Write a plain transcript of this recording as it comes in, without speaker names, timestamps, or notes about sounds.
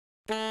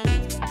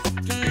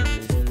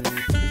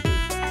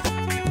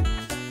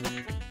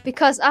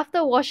Because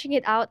after washing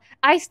it out,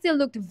 I still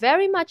looked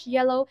very much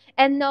yellow,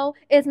 and no,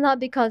 it's not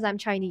because I'm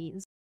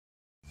Chinese.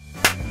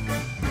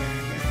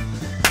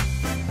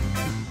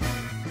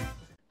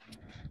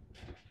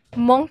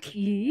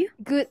 Monkey.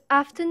 Good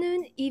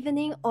afternoon,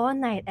 evening, or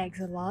night,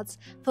 AXOLOTS.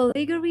 For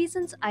legal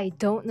reasons, I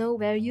don't know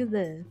where you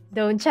live.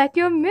 Don't check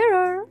your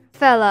mirror.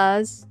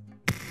 Fellas,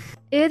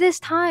 it is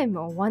time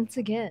once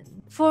again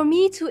for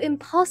me to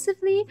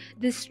impulsively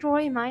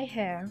destroy my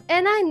hair.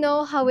 And I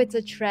know how it's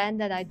a trend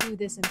that I do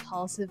this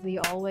impulsively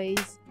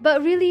always.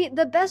 But really,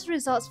 the best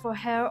results for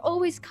hair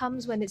always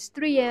comes when it's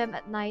 3 AM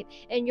at night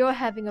and you're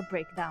having a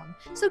breakdown.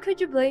 So could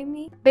you blame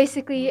me?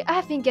 Basically,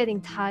 I've been getting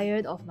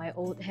tired of my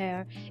old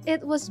hair.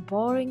 It was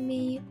boring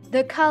me.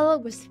 The color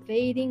was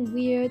fading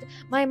weird.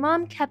 My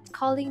mom kept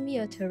calling me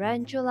a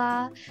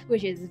tarantula,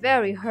 which is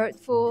very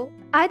hurtful.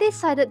 I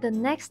decided the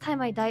next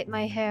time I dyed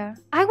my hair,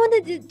 I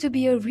wanted it to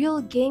be a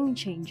real game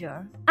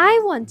changer. I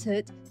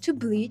wanted to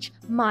bleach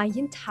my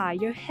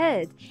entire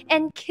head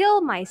and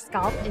kill my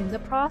scalp in the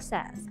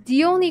process.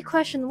 The only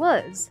question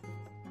was,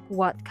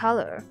 what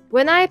color?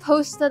 When I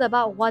posted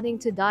about wanting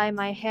to dye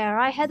my hair,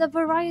 I had a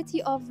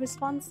variety of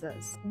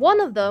responses. One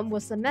of them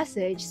was a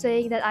message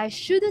saying that I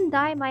shouldn't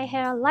dye my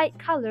hair light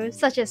colors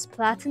such as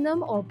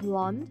platinum or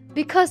blonde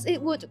because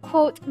it would,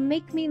 quote,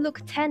 make me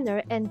look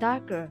tanner and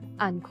darker,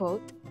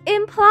 unquote,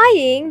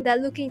 implying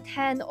that looking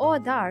tan or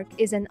dark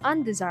is an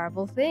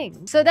undesirable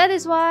thing. So that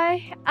is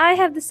why I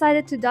have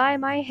decided to dye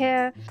my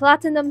hair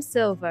platinum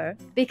silver,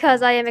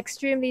 because I am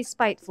extremely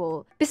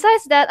spiteful.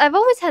 Besides that, I've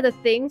always had a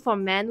thing for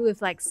men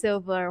with like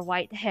silver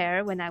white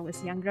hair when I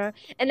was younger,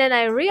 and then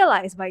I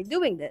realized by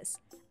doing this,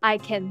 I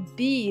can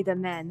be the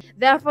man,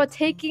 therefore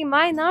taking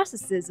my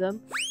narcissism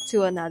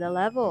to another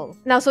level.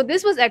 Now, so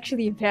this was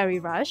actually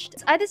very rushed.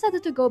 I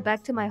decided to go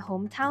back to my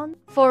hometown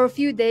for a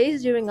few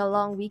days during a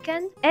long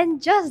weekend,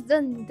 and just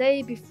the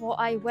day before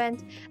I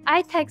went,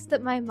 I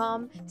texted my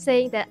mom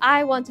saying that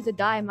I wanted to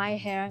dye my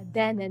hair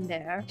then and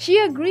there. She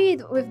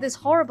agreed with this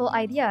horrible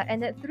idea,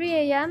 and at 3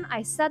 AM,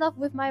 I set off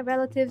with my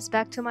relatives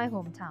back to my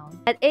hometown.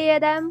 At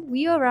 8 AM,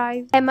 we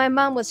arrived, and my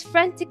mom was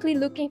frantically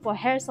looking for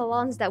hair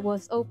salons that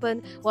was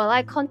open while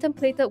I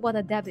contemplated what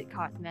a debit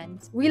card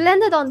meant. We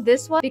landed on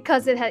this one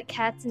because it had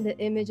cats in the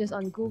images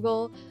on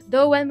Google,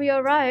 though when we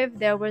arrived,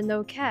 there were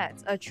no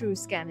cats. A true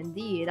scam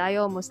indeed. I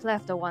almost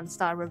left a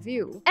 1-star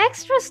review.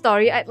 Extra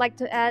story I'd like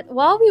to add,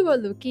 while we were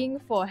looking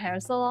for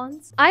hair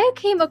salons, I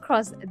came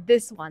across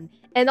this one,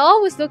 and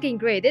all was looking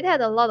great. It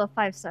had a lot of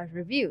 5-star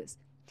reviews,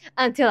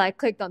 until I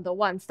clicked on the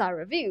 1-star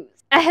reviews.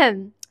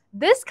 Ahem.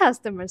 This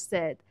customer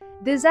said,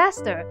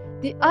 "Disaster,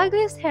 the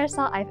ugliest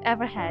hairstyle I've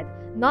ever had,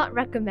 not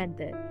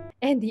recommended."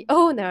 And the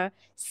owner,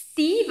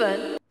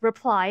 Steven,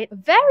 replied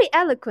very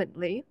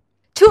eloquently,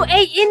 "To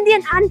a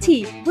Indian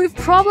auntie with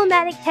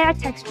problematic hair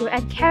texture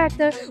and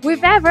character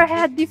we've ever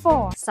had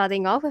before."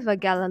 Starting off with a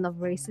gallon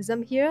of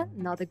racism here,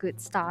 not a good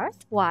start.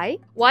 Why?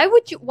 Why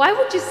would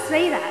you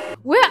say that?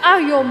 Where are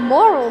your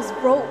morals,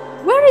 bro?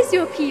 Where is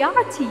your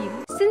PR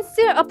team?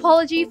 Sincere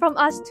apology from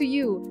us to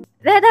you.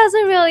 That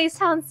doesn't really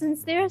sound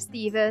sincere,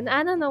 Steven.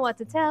 I don't know what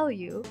to tell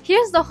you.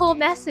 Here's the whole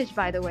message,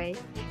 by the way.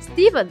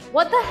 Steven,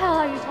 what the hell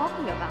are you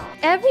talking about?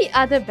 Every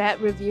other bad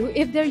review,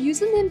 if their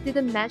username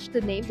didn't match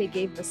the name they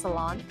gave the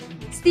salon,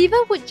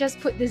 Steven would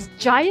just put this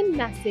giant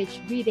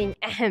message reading,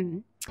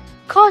 ahem,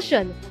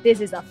 "Caution,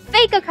 this is a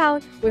fake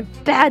account with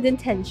bad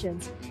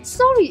intentions.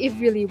 Sorry if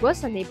really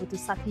was unable to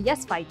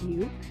satisfy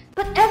you,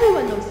 but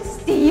everyone knows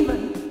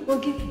Steven will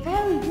give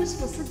very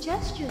useful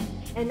suggestions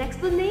and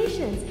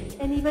explanations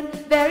and even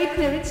very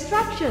clear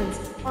instructions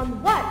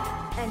on what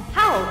and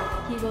how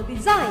he will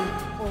design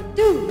or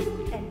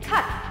do and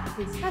cut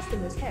his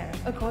customers' hair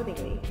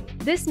accordingly."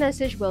 This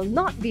message will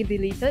not be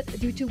deleted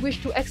due to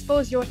wish to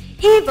expose your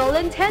evil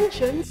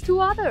intentions to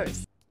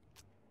others.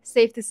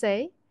 Safe to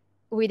say,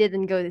 we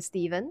didn't go to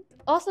Steven.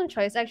 Awesome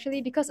choice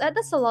actually, because at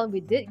the salon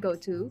we did go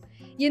to,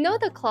 you know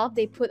the cloth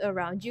they put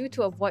around you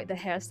to avoid the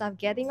hair stuff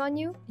getting on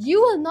you?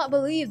 You will not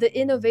believe the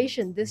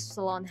innovation this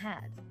salon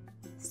had.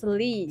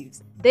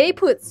 Sleeves. They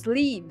put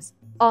sleeves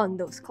on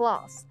those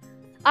cloths.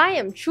 I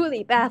am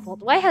truly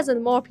baffled. Why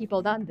hasn't more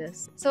people done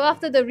this? So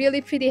after the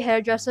really pretty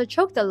hairdresser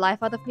choked the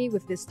life out of me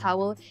with this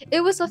towel,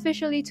 it was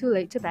officially too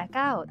late to back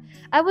out.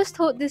 I was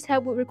told this hair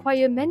would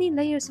require many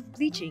layers of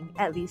bleaching,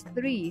 at least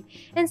 3.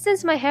 And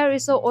since my hair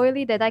is so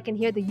oily that I can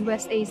hear the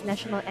USA's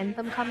national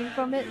anthem coming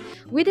from it,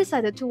 we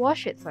decided to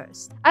wash it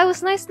first. I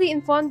was nicely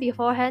informed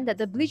beforehand that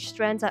the bleach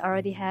strands I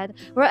already had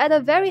were at a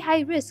very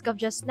high risk of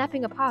just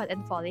snapping apart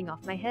and falling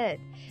off my head.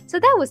 So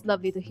that was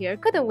lovely to hear.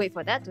 Couldn't wait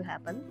for that to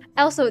happen.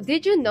 Also,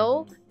 did you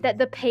know that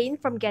the pain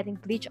from getting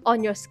bleach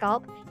on your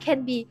scalp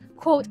can be,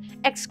 quote,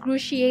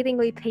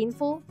 excruciatingly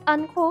painful,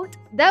 unquote?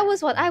 That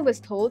was what I was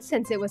told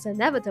since it was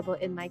inevitable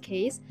in my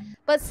case.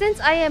 But since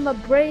I am a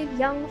brave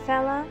young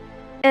fella,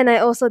 and I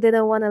also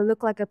didn't want to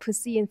look like a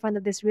pussy in front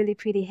of this really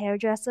pretty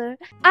hairdresser,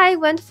 I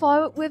went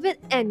forward with it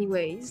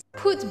anyways.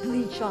 Put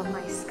bleach on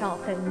my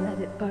scalp and let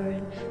it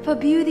burn, for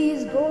beauty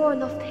is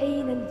born of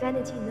pain and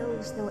vanity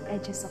knows no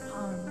edges of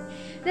harm.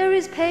 There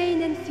is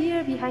pain and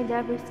fear behind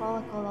every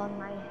follicle on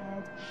my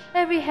head.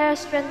 Every hair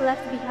strand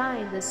left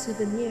behind, a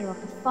souvenir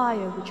of the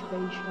fire which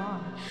raged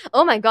on.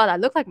 Oh my god, I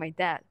look like my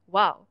dad.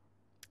 Wow.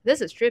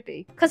 This is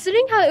trippy.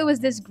 Considering how it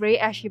was this grey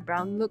ashy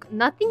brown look,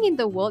 nothing in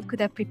the world could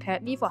have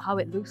prepared me for how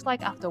it looks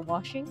like after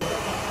washing.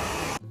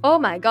 Oh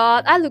my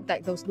god, I look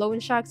like those loan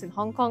sharks in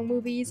Hong Kong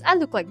movies. I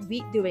look like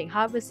wheat during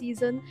harvest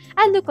season.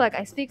 I look like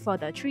I speak for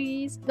the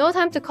trees. No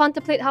time to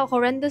contemplate how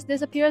horrendous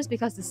this appears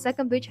because the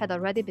second bleach had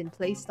already been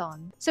placed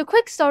on. So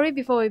quick story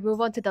before we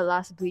move on to the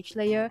last bleach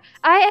layer.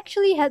 I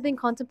actually had been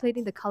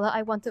contemplating the color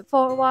I wanted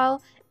for a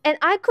while, and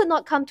I could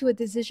not come to a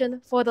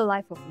decision for the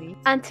life of me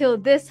until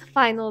this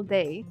final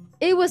day.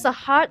 It was a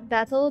hard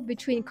battle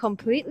between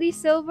completely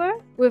silver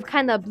with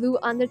kinda blue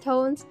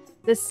undertones,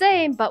 the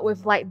same but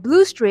with light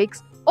blue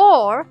streaks,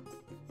 or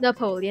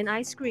Napoleon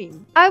ice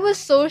cream. I was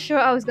so sure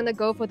I was gonna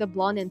go for the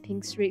blonde and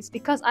pink streaks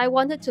because I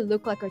wanted to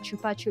look like a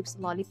Chupa Chups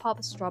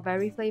lollipop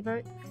strawberry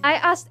flavored. I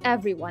asked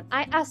everyone,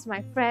 I asked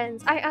my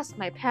friends, I asked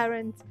my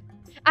parents,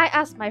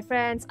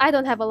 I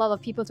don't have a lot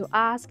of people to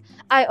ask.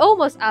 I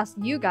almost asked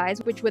you guys,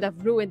 which would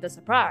have ruined the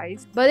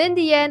surprise. But in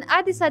the end,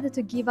 I decided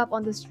to give up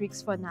on the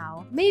streaks for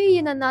now. Maybe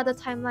in another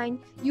timeline,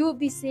 you will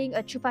be seeing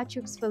a Chupa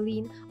Chups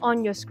Faline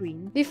on your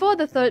screen. Before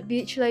the third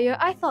bleach layer,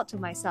 I thought to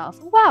myself,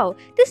 wow,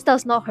 this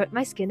does not hurt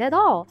my skin at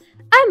all.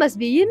 I must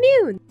be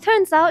immune.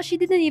 Turns out she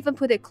didn't even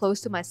put it close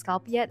to my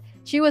scalp yet.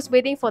 She was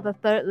waiting for the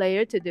third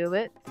layer to do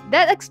it.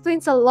 That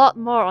explains a lot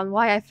more on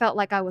why I felt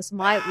like I was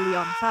mildly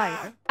on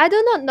fire. I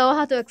do not know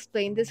how to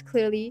explain this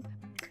clearly,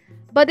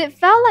 but it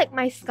felt like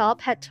my scalp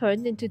had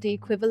turned into the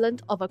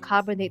equivalent of a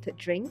carbonated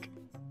drink.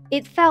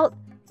 It felt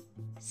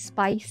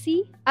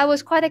spicy. I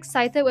was quite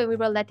excited when we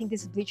were letting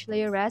this bleach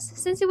layer rest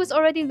since it was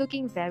already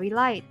looking very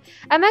light.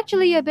 I'm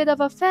actually a bit of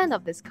a fan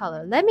of this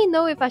color. Let me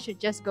know if I should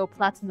just go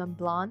platinum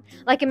blonde.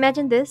 Like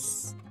imagine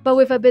this, but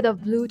with a bit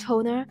of blue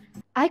toner.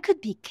 I could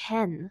be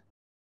Ken.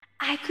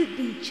 I could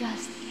be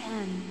just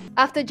Ken.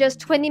 After just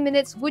 20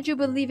 minutes, would you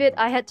believe it,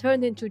 I had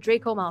turned into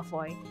Draco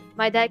Malfoy.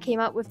 My dad came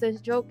up with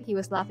this joke, he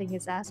was laughing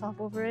his ass off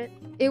over it.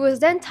 It was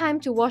then time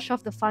to wash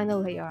off the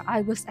final layer.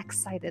 I was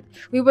excited.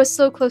 We were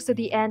so close to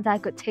the end that I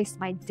could taste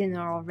my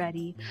dinner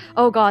already.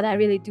 Oh god, I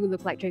really do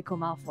look like Draco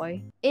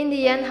Malfoy. In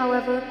the end,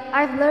 however,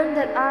 I've learned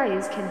that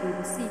eyes can be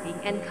deceiving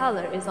and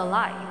color is a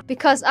lie.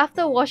 Because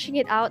after washing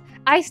it out,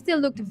 I still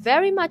looked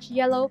very much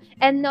yellow,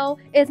 and no,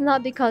 it's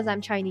not because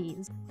I'm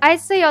Chinese.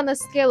 I'd say on a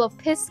scale of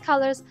piss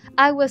colors,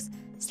 I was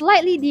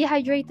slightly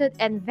dehydrated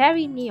and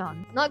very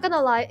neon. Not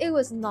gonna lie, it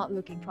was not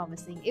looking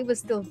promising. It was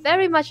still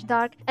very much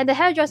dark, and the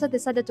hairdresser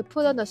decided to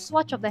put on a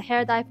swatch of the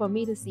hair dye for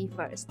me to see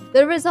first.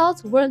 The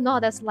results were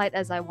not as light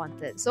as I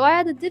wanted, so I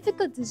had a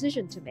difficult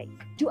decision to make.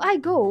 Do I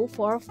go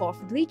for a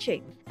fourth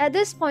bleaching? At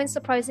this point,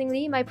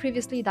 surprisingly, my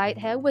previously dyed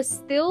hair was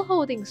still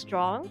holding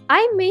strong.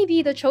 I may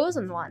be the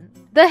chosen one.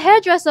 The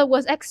hairdresser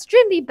was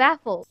extremely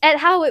baffled at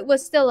how it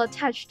was still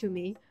attached to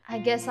me. I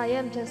guess I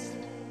am just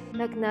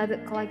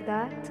magnetic like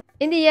that.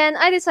 In the end,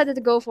 I decided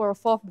to go for a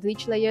fourth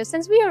bleach layer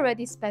since we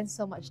already spent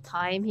so much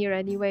time here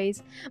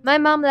anyways. My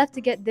mom left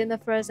to get dinner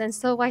first, and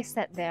so I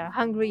sat there,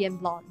 hungry and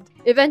blonde.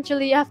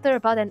 Eventually, after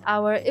about an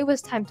hour, it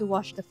was time to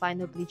wash the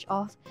final bleach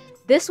off.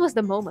 This was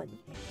the moment.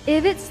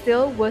 If it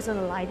still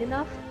wasn't light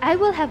enough, I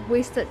will have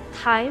wasted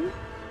time,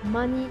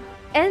 money,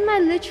 and my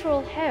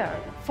literal hair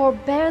for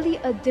barely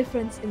a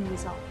difference in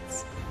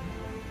results.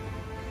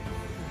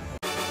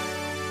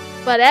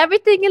 But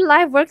everything in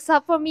life works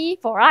out for me,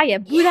 for I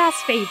am Buddha's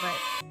favorite.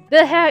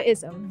 The hair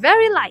is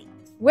very light.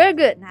 We're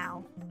good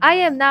now. I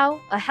am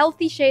now a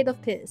healthy shade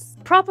of piss,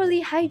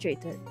 properly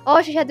hydrated.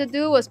 All she had to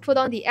do was put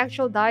on the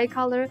actual dye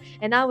color,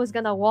 and I was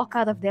gonna walk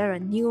out of there a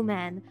new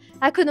man.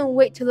 I couldn't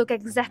wait to look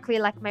exactly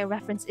like my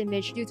reference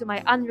image due to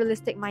my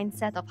unrealistic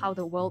mindset of how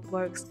the world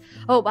works.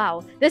 Oh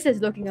wow, this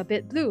is looking a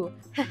bit blue.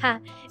 Haha,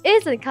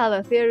 isn't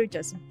color theory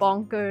just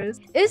bonkers?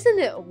 Isn't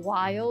it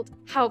wild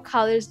how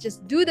colors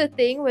just do the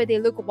thing where they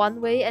look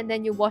one way and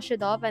then you wash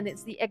it off and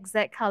it's the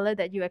exact color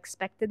that you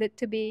expected it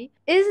to be?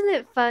 Isn't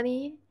it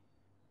funny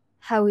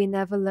how we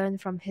never learn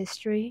from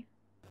history?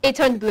 It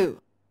turned blue.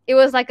 It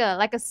was like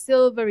a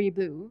silvery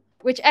blue,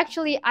 which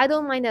actually I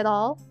don't mind at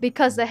all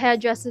because the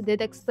hairdresser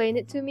did explain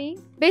it to me.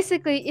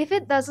 Basically, if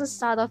it doesn't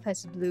start off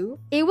as blue,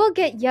 it will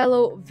get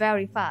yellow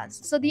very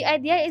fast. So the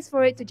idea is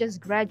for it to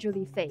just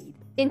gradually fade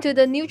into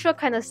the neutral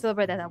kind of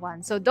silver that I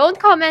want. So don't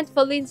comment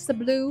Faline's the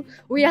blue,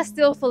 we are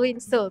still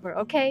Falien Silver,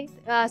 okay?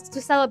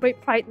 To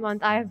celebrate Pride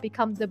Month, I have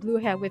become the blue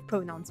hair with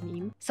pronouns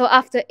meme. So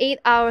after 8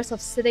 hours of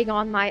sitting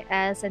on my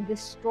ass and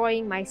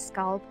destroying my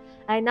scalp,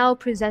 I now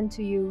present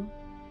to you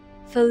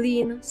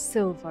Falien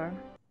Silver.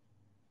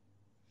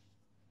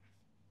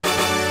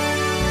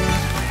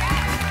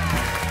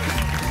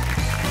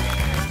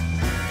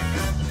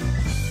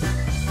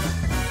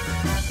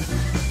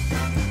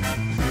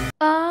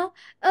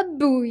 A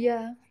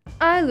booyah.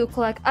 I look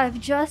like I've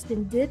just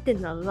been dipped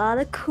in a lot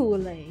of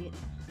Kool-Aid.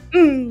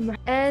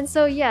 And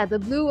so yeah, the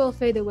blue will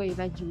fade away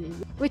eventually,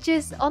 which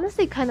is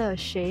honestly kind of a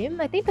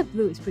shame. I think the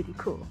blue is pretty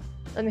cool.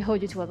 Let me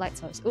hold you to a light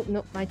source. Oh,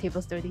 no, my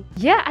table's dirty.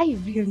 Yeah, I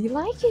really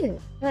like it.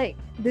 Like,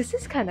 this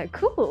is kind of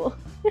cool.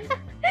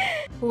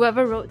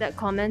 Whoever wrote that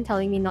comment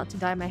telling me not to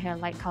dye my hair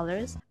light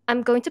colors,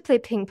 I'm going to play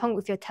ping pong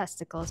with your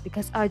testicles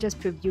because I just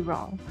proved you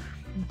wrong.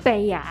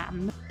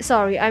 Bam!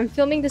 Sorry, I'm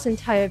filming this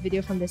entire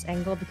video from this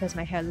angle because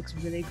my hair looks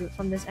really good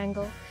from this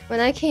angle.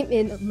 When I came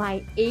in,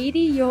 my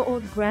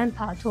 80-year-old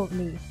grandpa told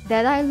me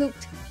that I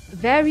looked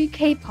very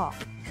K-pop.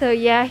 So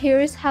yeah,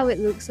 here is how it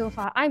looks so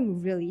far.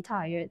 I'm really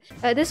tired.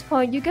 At this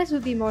point, you guys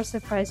would be more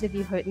surprised if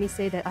you heard me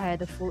say that I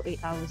had a full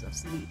 8 hours of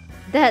sleep.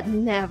 That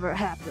never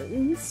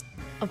happens.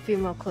 A few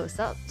more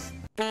close-ups.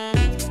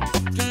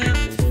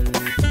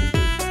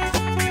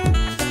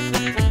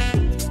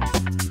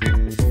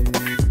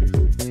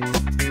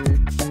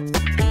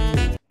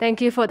 Thank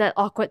you for that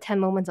awkward 10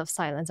 moments of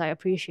silence, I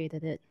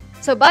appreciated it.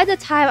 So by the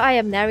time I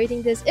am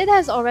narrating this, it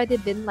has already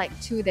been like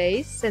 2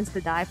 days since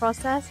the dye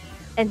process.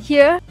 And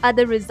here are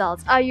the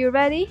results. Are you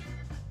ready?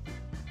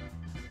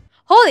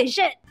 Holy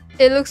shit!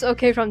 It looks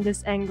okay from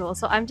this angle,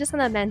 so I'm just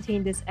gonna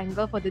maintain this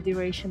angle for the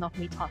duration of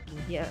me talking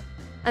here.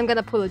 I'm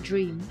gonna pull a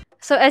dream.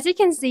 So as you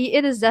can see,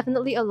 it is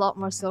definitely a lot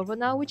more silver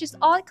now, which is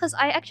odd because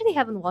I actually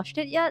haven't washed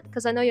it yet,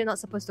 because I know you're not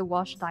supposed to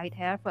wash dyed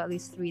hair for at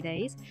least 3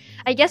 days.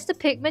 I guess the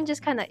pigment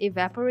just kind of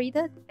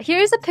evaporated.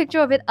 Here's a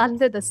picture of it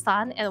under the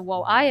sun, and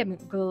wow, I am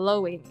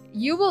glowing.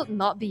 You will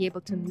not be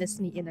able to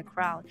miss me in a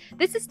crowd.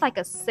 This is like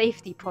a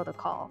safety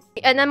protocol.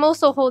 And I'm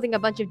also holding a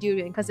bunch of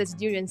durian because it's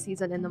durian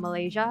season in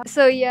Malaysia.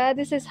 So yeah,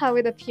 this is how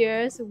it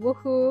appears.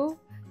 Woohoo!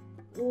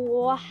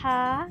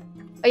 Waha!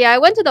 Oh yeah, I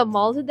went to the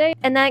mall today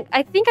and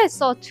I think I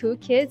saw 2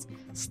 kids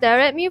stare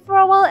at me for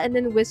a while and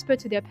then whisper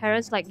to their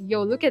parents like,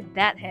 yo, look at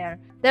that hair.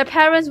 Their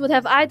parents would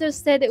have either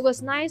said it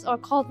was nice or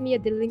called me a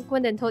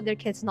delinquent and told their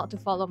kids not to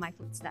follow my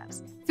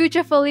footsteps.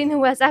 Future Faline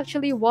who has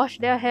actually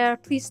washed their hair,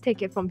 please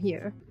take it from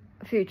here.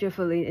 Future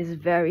Faline is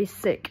very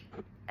sick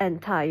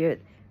and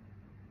tired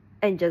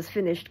and just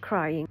finished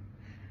crying.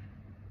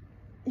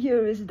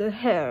 Here is the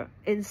hair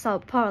in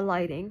subpar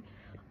lighting.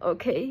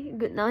 Okay,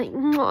 good night.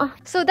 Mwah.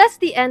 So that's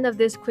the end of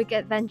this quick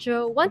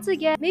adventure. Once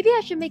again, maybe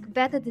I should make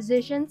better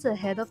decisions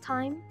ahead of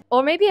time.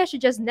 Or maybe I should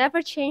just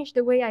never change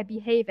the way I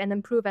behave and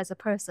improve as a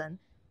person.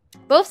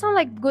 Both sound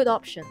like good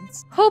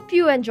options. Hope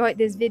you enjoyed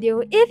this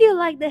video. If you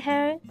like the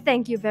hair,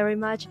 thank you very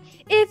much.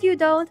 If you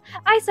don't,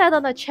 I sat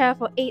on a chair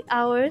for 8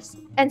 hours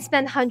and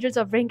spent hundreds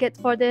of ringgit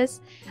for this.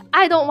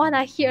 I don't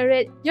wanna hear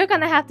it. You're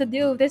gonna have to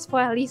deal with this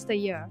for at least a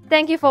year.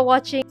 Thank you for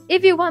watching.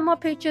 If you want more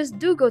pictures,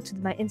 do go to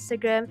my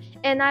Instagram,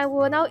 and I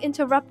will now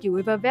interrupt you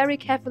with a very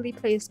carefully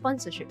placed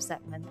sponsorship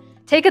segment.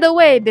 Take it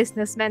away,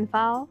 businessman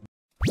Fal.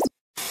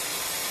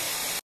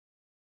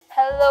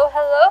 Hello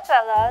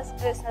fellas,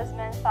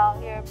 Businessman Fal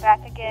here,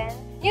 back again.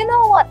 You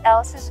know what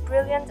else is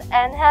brilliant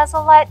and has a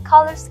light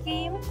color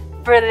scheme?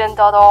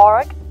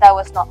 Brilliant.org. That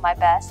was not my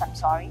best, I'm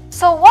sorry.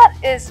 So what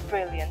is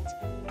Brilliant?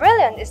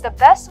 Brilliant is the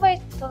best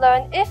way to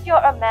learn if you're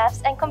a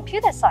maths and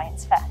computer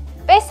science fan.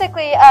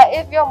 Basically,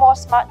 if you're more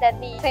smart than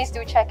me, please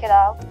do check it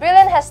out.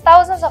 Brilliant has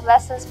thousands of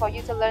lessons for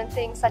you to learn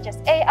things such as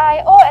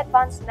AI or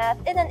advanced math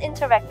in an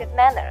interactive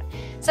manner.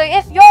 So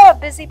if you're a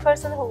busy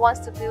person who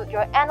wants to build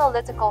your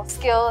analytical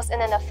skills in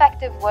an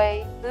effective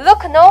way,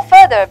 look no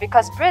further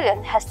because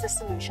Brilliant has the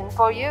solution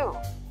for you.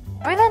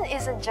 Brilliant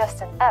isn't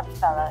just an app,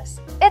 fellas.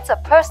 It's a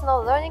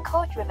personal learning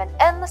coach with an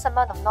endless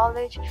amount of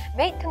knowledge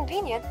made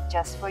convenient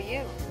just for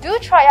you. Do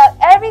try out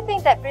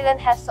everything that Brilliant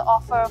has to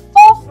offer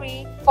for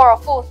free for a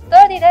full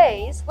 30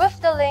 days with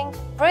the link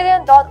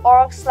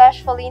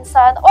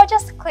brilliant.org/FalineSan, or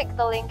just click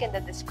the link in the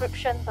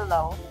description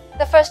below.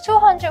 The first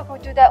 200 who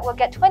do that will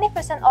get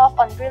 20% off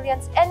on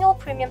Brilliant's annual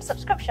premium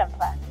subscription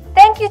plan.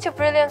 Thank you to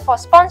Brilliant for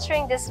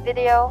sponsoring this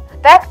video.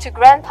 Back to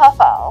Grandpa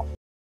Fal.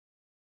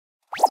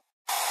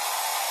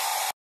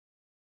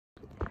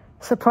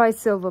 Surprise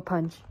silver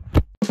punch.